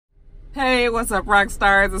Hey, what's up, rock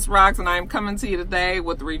stars? It's Rox, and I'm coming to you today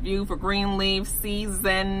with a review for Greenleaf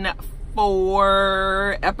Season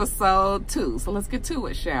 4, Episode 2. So let's get to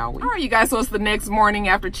it, shall we? All right, you guys, so it's the next morning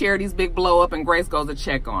after Charity's big blow up, and Grace goes to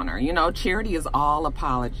check on her. You know, Charity is all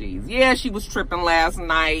apologies. Yeah, she was tripping last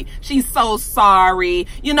night. She's so sorry.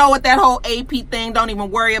 You know what, that whole AP thing, don't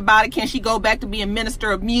even worry about it. Can she go back to being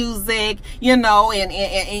Minister of Music? You know,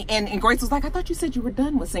 and Grace was like, I thought you said you were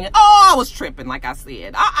done with singing. Oh, I was tripping, like I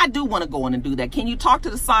said. I do want to go in and do that. Can you talk to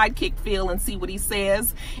the sidekick Phil and see what he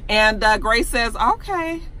says? And Grace says,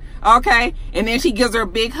 okay. Okay, and then she gives her a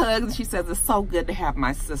big hug and she says, it's so good to have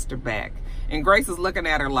my sister back. And Grace is looking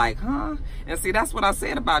at her like, huh? And see, that's what I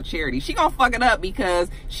said about Charity. She gonna fuck it up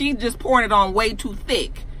because she just pouring it on way too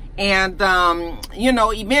thick. And, you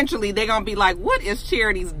know, eventually they're gonna be like, what is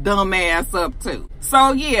Charity's dumb ass up to?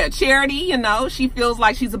 So yeah, Charity, you know, she feels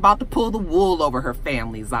like she's about to pull the wool over her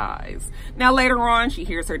family's eyes. Now later on, she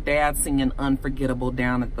hears her dad singing Unforgettable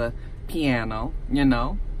down at the piano, you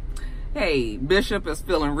know. Hey, Bishop is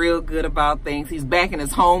feeling real good about things. He's back in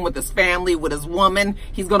his home with his family, with his woman.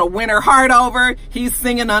 He's going to win her heart over. He's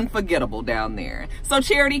singing Unforgettable down there. So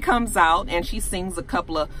Charity comes out and she sings a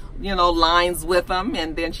couple of, you know, lines with him.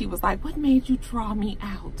 And then she was like, what made you draw me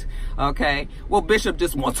out? Okay. Well, Bishop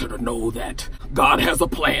just wants her to know that God has a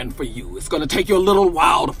plan for you. It's going to take you a little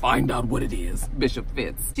while to find out what it is. Bishop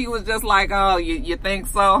Fitz. She was just like, oh, you think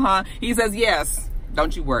so, huh? He says, yes.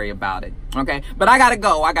 Don't you worry about it, okay? But I gotta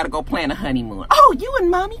go. I gotta go plan a honeymoon. Oh, you and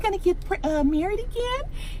Mommy gonna get married again?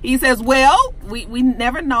 He says, well, we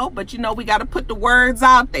never know, but you know, we gotta put the words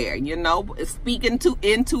out there, you know, speak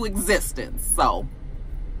into existence. So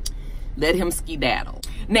let him skedaddle.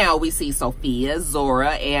 Now we see Sophia,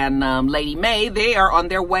 Zora, and Lady May. They are on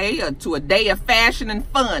their way to a day of fashion and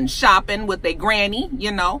fun, shopping with their granny,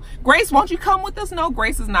 you know. Grace, won't you come with us? No,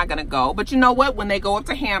 Grace is not going to go. But you know what? When they go up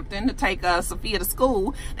to Hampton to take Sophia to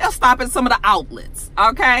school, they'll stop at some of the outlets,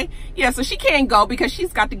 okay? Yeah, so she can't go because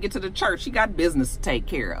she's got to get to the church. She got business to take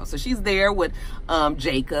care of. So she's there with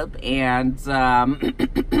Jacob and...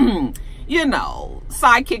 you know,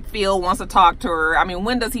 sidekick Phil wants to talk to her. I mean,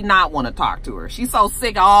 when does he not want to talk to her? She's so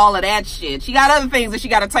sick of all of that shit. She got other things that she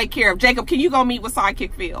got to take care of. Jacob, can you go meet with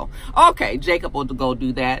sidekick Phil? Okay, Jacob will go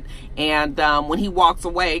do that. And when he walks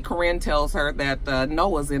away, Corinne tells her that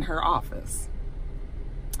Noah's in her office.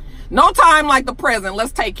 No time like the present.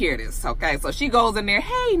 Let's take care of this, okay? So she goes in there.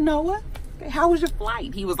 Hey, Noah, how was your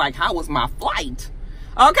flight? He was like, how was my flight?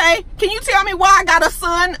 Okay, can you tell me why I got a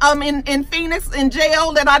son in Phoenix in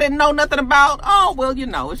jail that I didn't know nothing about? Oh, well, you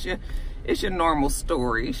know, it's your normal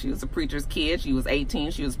story. She was a preacher's kid. She was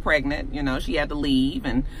 18. She was pregnant. You know, she had to leave,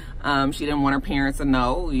 and she didn't want her parents to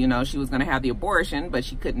know, you know, she was going to have the abortion, but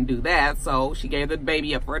she couldn't do that. So she gave the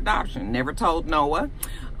baby up for adoption. Never told Noah,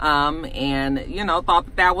 and, you know,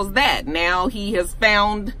 thought that was that. Now he has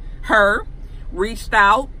found her, reached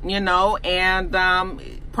out, you know, and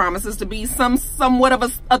promises to be somewhat of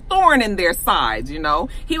a thorn in their sides, you know.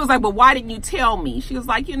 He was like, but why didn't you tell me? She was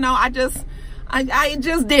like, you know, I just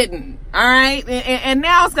didn't. All right. And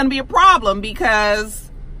now it's going to be a problem because,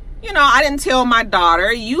 you know, I didn't tell my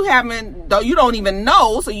daughter. You don't even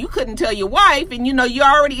know. So you couldn't tell your wife. And, you know, you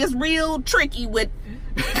already is real tricky with,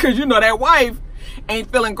 because, you know, that wife ain't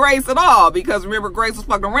feeling Grace at all, because remember, Grace was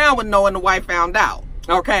fucking around with Noah and the wife found out.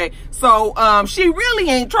 Okay, so she really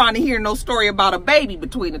ain't trying to hear no story about a baby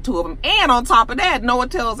between the two of them. And on top of that, Noah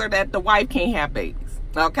tells her that the wife can't have babies.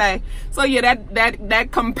 Okay, so yeah,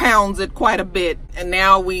 that compounds it quite a bit. And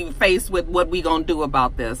now we faced with what we gonna do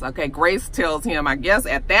about this. Okay, Grace tells him, I guess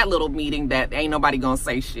at that little meeting, that ain't nobody gonna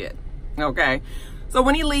say shit. Okay, so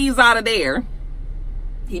when he leaves out of there,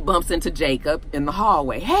 he bumps into Jacob in the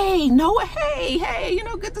hallway. Hey, Noah, hey, you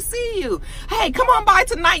know, good to see you. Hey, come on by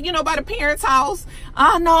tonight, you know, by the parents' house.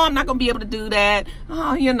 No, I'm not going to be able to do that.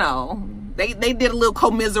 You know, they did a little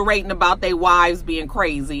commiserating about their wives being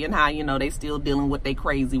crazy and how, you know, they still dealing with their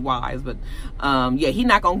crazy wives. But, yeah, he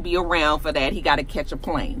not going to be around for that. He got to catch a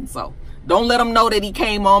plane. So don't let him know that he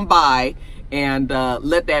came on by, and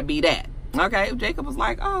let that be that. Okay, Jacob was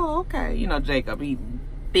like, oh, okay. You know, Jacob, he...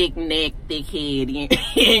 thick neck, thick head. He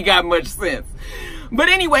ain't got much sense. But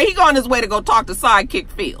anyway, he on his way to go talk to sidekick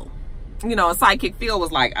Phil. You know, and sidekick Phil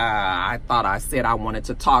was like, I thought I said I wanted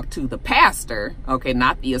to talk to the pastor. Okay,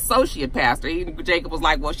 not the associate pastor. Jacob was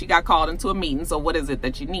like, well, she got called into a meeting, so what is it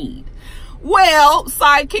that you need? Well,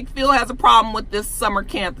 sidekick Phil has a problem with this summer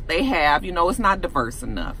camp that they have. You know, it's not diverse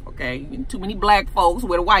enough. Okay, too many black folks.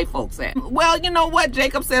 Where the white folks at? Well, you know what?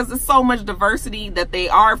 Jacob says there's so much diversity that they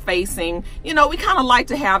are facing. You know, we kind of like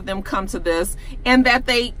to have them come to this, and that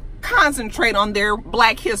they concentrate on their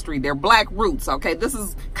black history, their black roots. Okay, this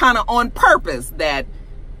is kind of on purpose that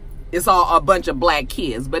it's all a bunch of black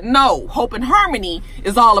kids. But no, Hope and Harmony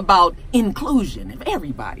is all about inclusion of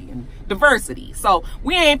everybody and diversity. So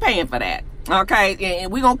we ain't paying for that. Okay,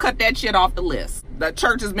 and we're gonna cut that shit off the list. The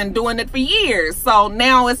church has been doing it for years, so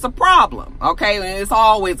now it's a problem. Okay, it's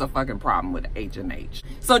always a fucking problem with H&H.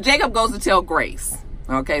 So Jacob goes to tell Grace.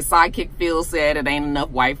 Okay, Sidekick Phil said it ain't enough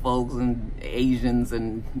white folks and Asians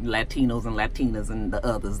and Latinos and Latinas and the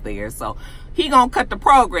others there, so he gonna cut the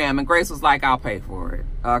program. And Grace was like, I'll pay for it.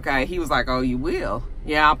 Okay, he was like, oh, you will?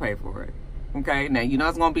 Yeah, I'll pay for it. Okay, now you know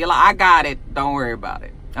it's gonna be a lot. I got it, don't worry about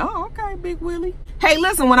it. Oh, okay, Big Willie. Hey,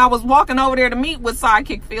 listen, when I was walking over there to meet with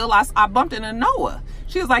Sidekick Phil, I bumped into Noah.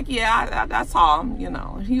 She was like, yeah, I saw him, you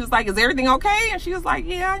know. He was like, is everything okay? And she was like,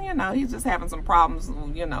 yeah, you know, he's just having some problems,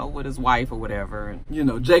 you know, with his wife or whatever. And, you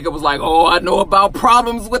know, Jacob was like, oh, I know about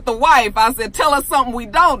problems with the wife. I said, tell us something we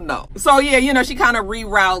don't know. So, yeah, you know, she kind of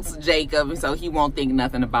reroutes Jacob, so he won't think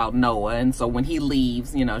nothing about Noah. And so when he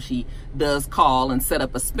leaves, you know, she does call and set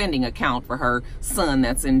up a spending account for her son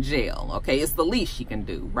that's in jail. Okay, it's the least she can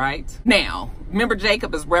do, right? Now, remember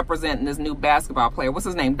Jacob is representing this new basketball player. What's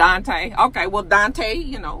his name? Dante. Okay, well, Dante,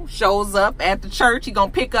 you know, shows up at the church. He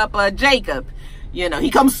gonna pick up Jacob. You know, he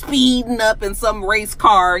comes speeding up in some race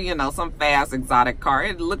car, you know, some fast exotic car.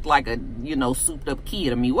 It looked like a, you know, souped up Kia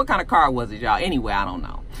to me. What kind of car was it, y'all? Anyway, I don't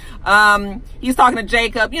know. He's talking to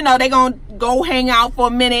Jacob. You know, they gonna go hang out for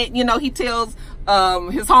a minute. You know, he tells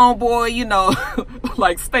his homeboy, you know,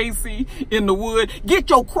 like Stacy in the wood, get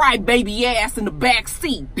your crybaby ass in the back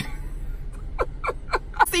seat.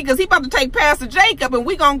 See, because he about to take Pastor Jacob and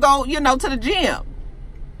we gonna go, you know, to the gym.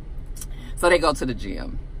 So they go to the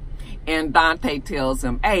gym. And Dante tells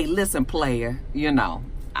him, hey, listen, player, you know,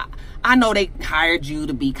 I know they hired you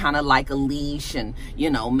to be kind of like a leash and, you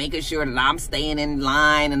know, making sure that I'm staying in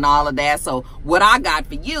line and all of that. So what I got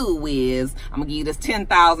for you is I'm going to give you this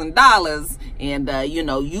 $10,000 and, you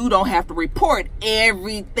know, you don't have to report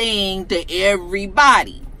everything to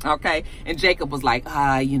everybody. Okay. And Jacob was like,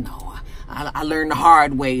 you know, I learned the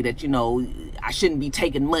hard way that, you know, I shouldn't be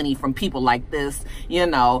taking money from people like this, you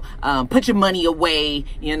know, put your money away,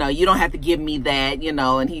 you know, you don't have to give me that, you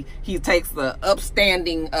know. And he takes the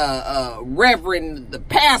upstanding reverend, the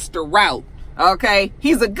pastor route. Okay,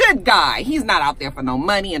 he's a good guy. He's not out there for no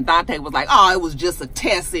money. And Dante was like, oh, it was just a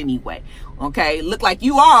test anyway. Okay, look like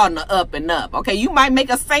you are on the up and up. Okay, you might make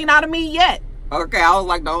a saint out of me yet. Okay, I was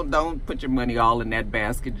like, don't put your money all in that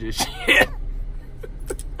basket just yet.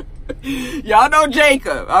 Y'all know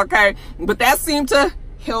Jacob, okay? But that seemed to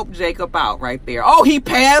help Jacob out right there. Oh, he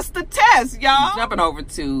passed the test, y'all. Jumping over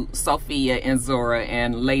to Sophia and Zora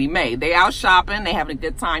and Lady May. They out shopping. They having a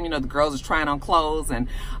good time. You know, the girls are trying on clothes. And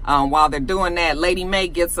while they're doing that, Lady May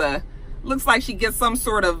gets looks like she gets some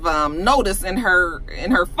sort of notice in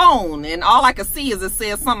her phone. And all I can see is it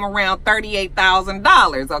says something around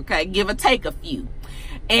 $38,000, okay? Give or take a few.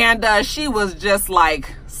 And she was just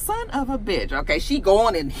like, son of a bitch. Okay, she go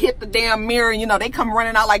on and hit the damn mirror. And, you know, they come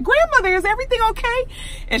running out like, grandmother, is everything okay?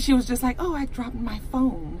 And she was just like, oh, I dropped my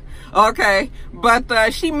phone. Okay,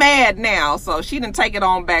 but she mad now. So she didn't take it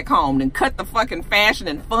on back home and cut the fucking fashion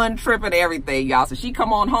and fun trip and everything, y'all. So she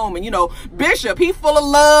come on home and, you know, Bishop, he full of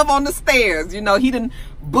love on the stairs. You know, he done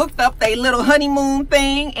booked up their little honeymoon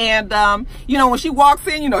thing. And, you know, when she walks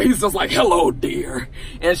in, you know, he's just like, hello, dear.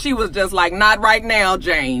 And she was just like, not right now,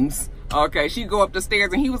 James. Okay, she go up the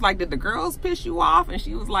stairs and he was like, did the girls piss you off? And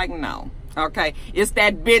she was like, no. Okay, it's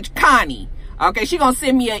that bitch Connie. Okay, she gonna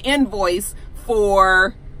send me an invoice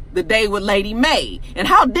for the day with Lady May. And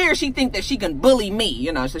how dare she think that she can bully me,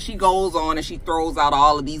 you know? So she goes on and she throws out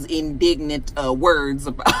all of these indignant words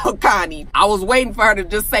about Connie. I was waiting for her to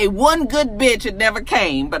just say one good bitch. It never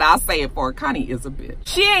came, but I'll say it for her. Connie is a bitch.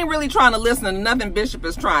 She ain't really trying to listen to nothing Bishop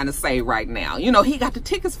is trying to say right now. You know, he got the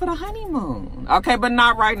tickets for the honeymoon. Okay, but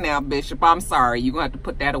not right now, Bishop. I'm sorry. You're gonna have to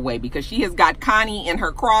put that away because she has got Connie in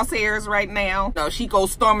her crosshairs right now. No, she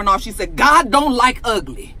goes storming off. She said, God don't like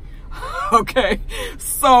ugly. Okay,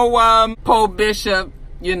 so poor Bishop,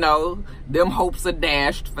 you know, them hopes are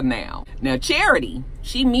dashed for now. Now Charity,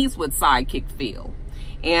 she meets with Sidekick Phil,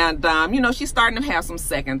 and you know, she's starting to have some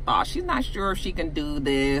second thoughts. She's not sure if she can do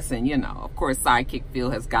this, and you know, of course Sidekick Phil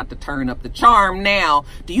has got to turn up the charm now.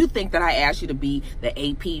 Do you think that I asked you to be the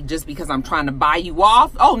AP just because I'm trying to buy you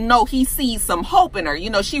off? Oh no, he sees some hope in her. You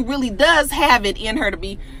know, she really does have it in her to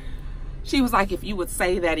be. She was like, if you would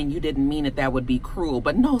say that and you didn't mean it, that would be cruel.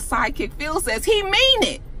 But no, Sidekick Phil says he mean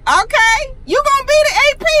it. Okay? You gonna be the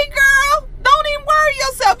AP, girl. Don't even worry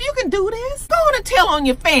yourself. You can do this. Go on and tell on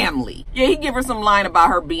your family. Yeah, he give her some line about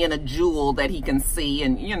her being a jewel that he can see.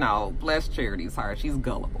 And, you know, bless Charity's heart. She's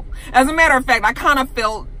gullible. As a matter of fact, I kind of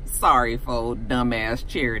felt sorry for dumbass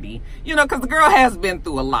Charity. You know, because the girl has been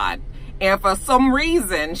through a lot. And for some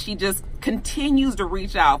reason, she just continues to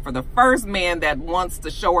reach out for the first man that wants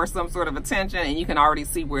to show her some sort of attention, and you can already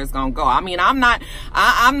see where it's gonna go. I mean, I'm not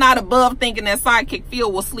above thinking that Sidekick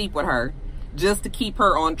Phil will sleep with her just to keep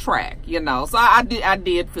her on track, you know. So I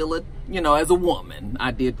did feel it, you know, as a woman.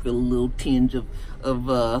 I did feel a little tinge of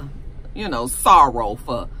you know, sorrow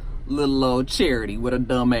for little old Charity with a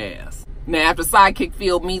dumb ass. Now, after Sidekick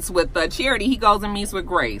Phil meets with Charity, he goes and meets with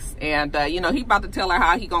Grace. And, you know, he about to tell her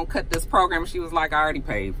how he gonna cut this program. She was like, I already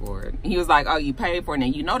paid for it. He was like, oh, you paid for it?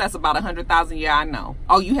 And you know that's about 100,000? Yeah, I know.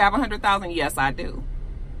 Oh, you have 100,000? Yes, I do.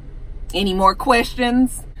 Any more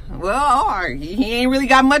questions? Well, he ain't really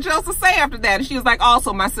got much else to say after that. And she was like,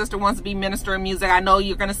 also, my sister wants to be minister of music. I know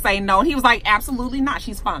you're going to say no. And he was like, absolutely not.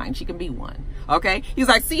 She's fine. She can be one. Okay. He's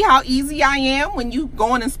like, see how easy I am when you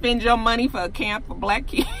go in and spend your money for a camp for black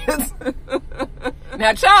kids.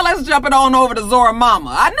 Now, child, let's jump it on over to Zora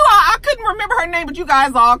Mama. I knew I couldn't remember her name, but you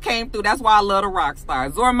guys all came through. That's why I love the rock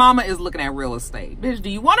star. Zora Mama is looking at real estate. Bitch, do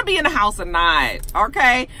you want to be in the house or not?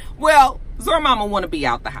 Okay. Well, Zora Mama want to be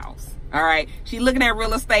out the house. All right. She looking at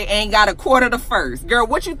real estate, ain't got a quarter to first. Girl,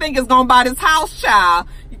 what you think is going to buy this house, child?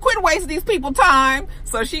 You quit wasting these people time.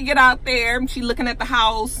 So she get out there. She looking at the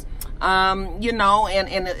house, you know,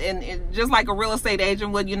 and just like a real estate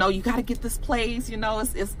agent would, you know, you got to get this place, you know,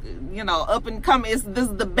 it's, you know, up and coming. This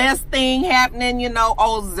is the best thing happening, you know.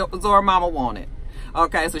 Oh, Zora Mama want it.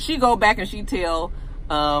 Okay. So she go back and she tell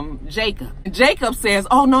Jacob. Jacob says,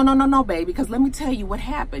 oh, no, baby, because let me tell you what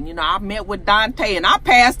happened. You know, I met with Dante and I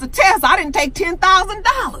passed the test. I didn't take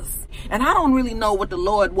 $10,000. And I don't really know what the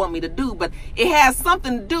Lord want me to do, but it has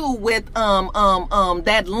something to do with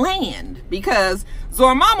that land, because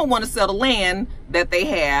Zora Mama want to sell the land that they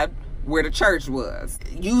had where the church was.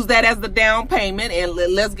 Use that as the down payment and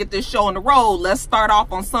let's get this show on the road. Let's start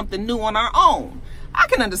off on something new on our own. I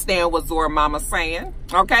can understand what Zora Mama's saying,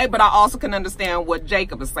 okay? But I also can understand what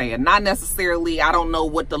Jacob is saying. Not necessarily, I don't know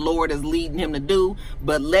what the Lord is leading him to do,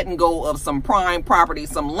 but letting go of some prime property,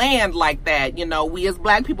 some land like that. You know, we as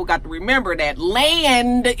black people got to remember that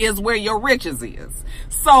land is where your riches is.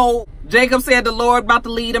 So Jacob said the Lord about to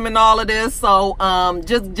lead him in all of this. So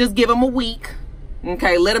just give him a week,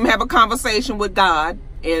 okay? Let him have a conversation with God.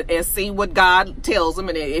 And see what God tells him.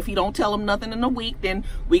 And if he don't tell him nothing in a week, then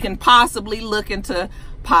we can possibly look into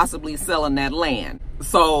possibly selling that land.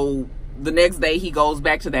 So the next day he goes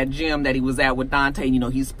back to that gym that he was at with Dante. You know,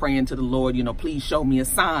 he's praying to the Lord, you know, please show me a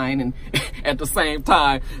sign. And at the same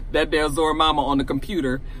time, that there's Zora Mama on the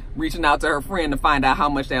computer reaching out to her friend to find out how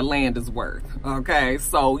much that land is worth. Okay,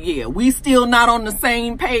 so yeah, we still not on the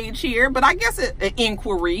same page here, but I guess an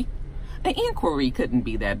inquiry couldn't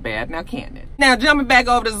be that bad, now can it? Now, jumping back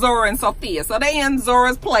over to Zora and Sophia. So they in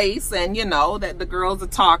Zora's place, and you know that the girls are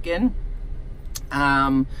talking.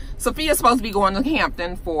 Sophia's supposed to be going to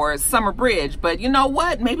Hampton for summer bridge, but you know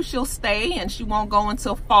what? Maybe she'll stay and she won't go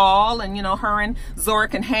until fall, and you know, her and Zora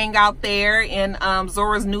can hang out there in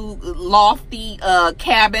Zora's new lofty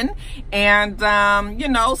cabin, and you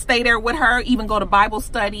know, stay there with her, even go to Bible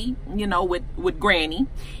study, you know, with Granny.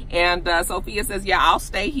 And Sophia says, yeah, I'll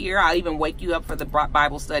stay here. I'll even wake you up for the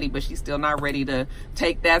Bible study, but she's still not ready to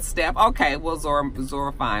take that step. Okay, well,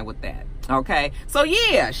 Zora fine with that. Okay, so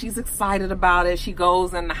yeah, she's excited about it. She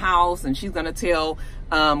goes in the house and she's going to tell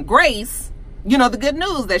Grace, you know, the good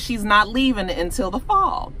news that she's not leaving until the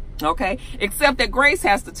fall. Okay, except that Grace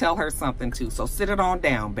has to tell her something too. So sit it on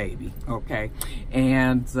down, baby. Okay,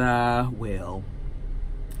 and well,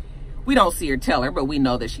 we don't see her tell her, but we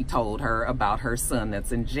know that she told her about her son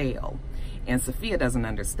that's in jail. And Sophia doesn't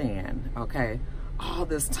understand, okay? All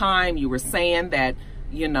this time you were saying that,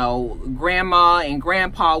 you know, Grandma and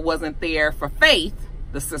Grandpa wasn't there for Faith,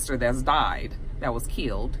 the sister that's died, that was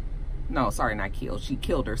killed. No, sorry, not killed. She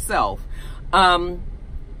killed herself. And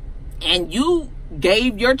you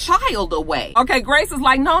gave your child away. Okay, Grace is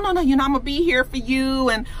like, no, you know, I'm gonna be here for you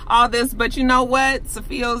and all this, but you know what?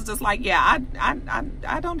 Sophia's just like, yeah,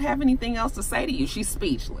 I don't have anything else to say to you. She's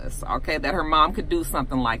speechless, okay, that her mom could do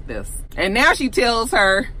something like this. And now she tells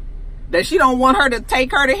her that she don't want her to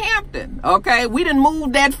take her to Hampton, okay? We done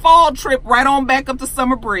moved that fall trip right on back up to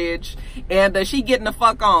Summer Bridge, and she getting the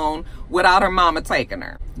fuck on without her mama taking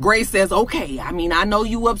her. Grace says, okay, I mean, I know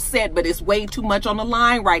you upset, but it's way too much on the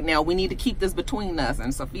line right now. We need to keep this between us.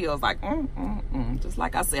 And Sophia's like, just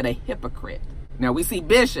like I said, a hypocrite. Now we see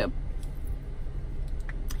Bishop.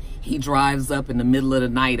 He drives up in the middle of the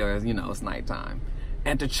night, or, you know, it's nighttime,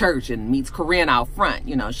 at the church and meets Corinne out front.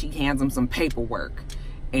 You know, she hands him some paperwork.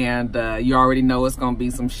 And you already know it's going to be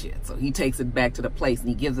some shit. So he takes it back to the place and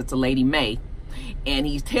he gives it to Lady May. And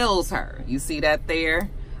he tells her, you see that there?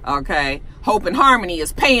 Okay. Hope and Harmony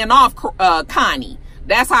is paying off Connie.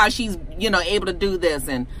 That's how she's, you know, able to do this.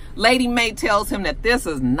 And Lady Mae tells him that this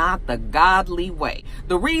is not the godly way.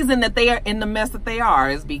 The reason that they are in the mess that they are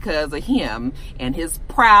is because of him and his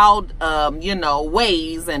proud, you know,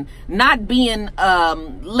 ways, and not being,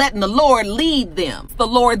 letting the Lord lead them. It's the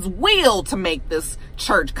Lord's will to make this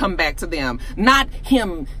church come back to them, not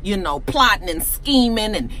him, you know, plotting and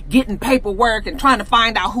scheming and getting paperwork and trying to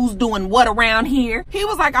find out who's doing what around here. He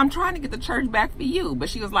was like, I'm trying to get the church back for you. But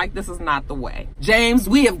she was like, this is not the way. James,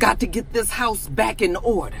 we have got to get this house back in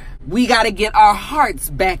order. We got to get our hearts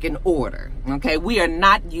back in order. Okay, we are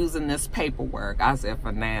not using this paperwork. I said,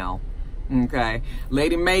 for now. Okay,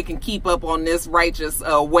 Lady Mae can keep up on this righteous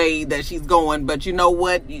way that she's going, but you know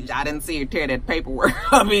what? I didn't see her tear that paperwork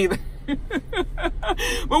up either.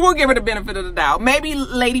 But we'll give her the benefit of the doubt. Maybe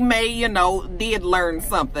Lady Mae, you know, did learn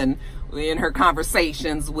something in her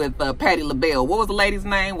conversations with Patti LaBelle. What was the lady's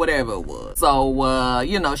name? Whatever it was. So,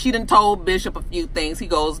 you know, she done told Bishop a few things. He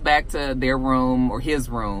goes back to their room, or his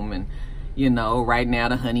room, and, you know, right now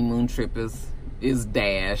the honeymoon trip is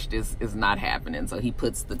dashed, is not happening. So he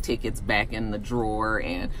puts the tickets back in the drawer,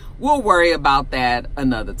 and we'll worry about that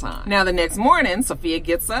another time. Now, the next morning, Sophia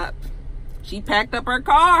gets up. She packed up her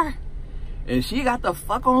car, and she got the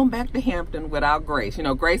fuck on back to Hampton without Grace. You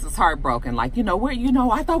know, Grace is heartbroken. Like, you know what? You know,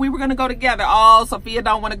 I thought we were going to go together. Oh, Sophia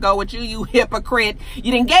don't want to go with you, you hypocrite.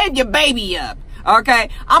 You done gave your baby up. Okay,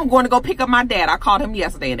 I'm going to go pick up my dad. I called him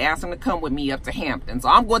yesterday and asked him to come with me up to Hampton. So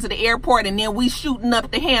I'm going to the airport, and then we shooting up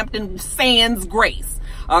to Hampton sans Grace.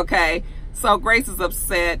 Okay, so Grace is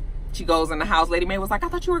upset. She goes in the house. Lady Mae was like, I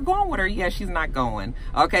thought you were going with her. Yeah, she's not going.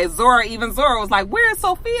 Okay, Zora was like, where is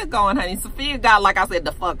Sophia going, honey? Sophia got, like I said,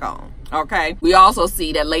 the fuck on. Okay, we also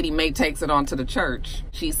see that Lady Mae takes it on to the church.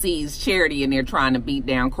 She sees Charity in there trying to beat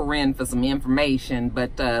down Corinne for some information,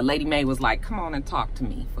 but Lady Mae was like, come on and talk to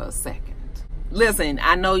me for a second. Listen,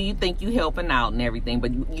 I know you think you helping out and everything,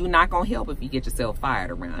 but you're not going to help if you get yourself fired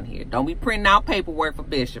around here. Don't be printing out paperwork for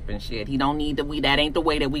Bishop and shit. He don't need to, that ain't the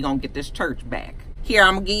way that we going to get this church back. Here,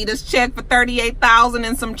 I'm going to give you this check for $38,000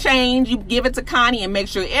 and some change. You give it to Connie and make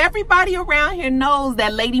sure everybody around here knows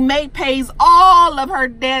that Lady Mae pays all of her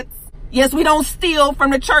debts. Yes, we don't steal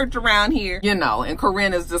from the church around here. You know, and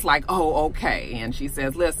Corinne is just like, oh, okay. And she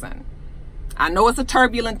says, listen, I know it's a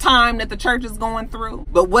turbulent time that the church is going through,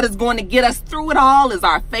 but what is going to get us through it all is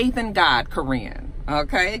our faith in God, Corinne.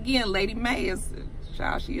 Okay, again, Lady Mae is,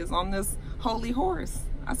 child, she is on this holy horse.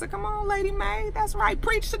 I said, come on, Lady Mae, that's right,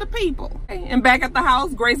 preach to the people. Okay. And back at the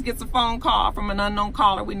house, Grace gets a phone call from an unknown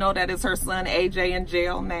caller. We know that is her son, AJ, in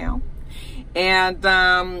jail now. And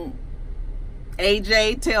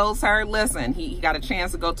AJ tells her, listen, he got a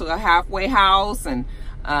chance to go to a halfway house, and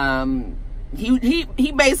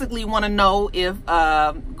he basically want to know if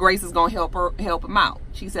Grace is gonna help him out.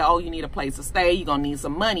 She said, oh, you need a place to stay, you're gonna need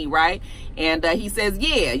some money, right? And he says,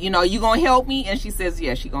 yeah, you know, you gonna help me? And she says,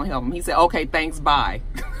 yeah, she gonna help him. He said, okay, thanks, bye.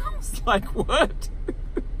 I was like, what?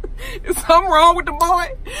 Is something wrong with the boy?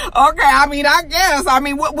 Okay, I mean, I guess. I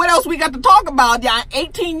mean, what else we got to talk about? Yeah,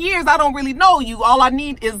 18 years, I don't really know you. All I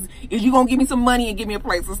need is you gonna give me some money and give me a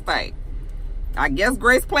place to stay. I guess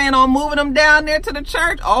Grace planned on moving them down there to the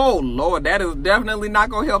church. Oh, Lord, that is definitely not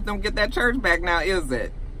going to help them get that church back now, is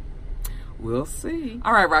it? We'll see.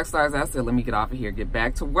 All right, rock stars, that's it. Let me get off of here, get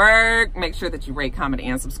back to work. Make sure that you rate, comment,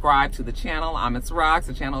 and subscribe to the channel. I'm itsrox.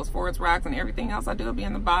 The channel is for itsrox, and everything else I do will be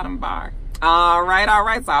in the bottom bar. All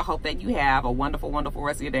right. So I hope that you have a wonderful, wonderful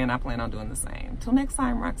rest of your day, and I plan on doing the same. Till next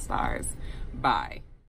time, rock stars. Bye.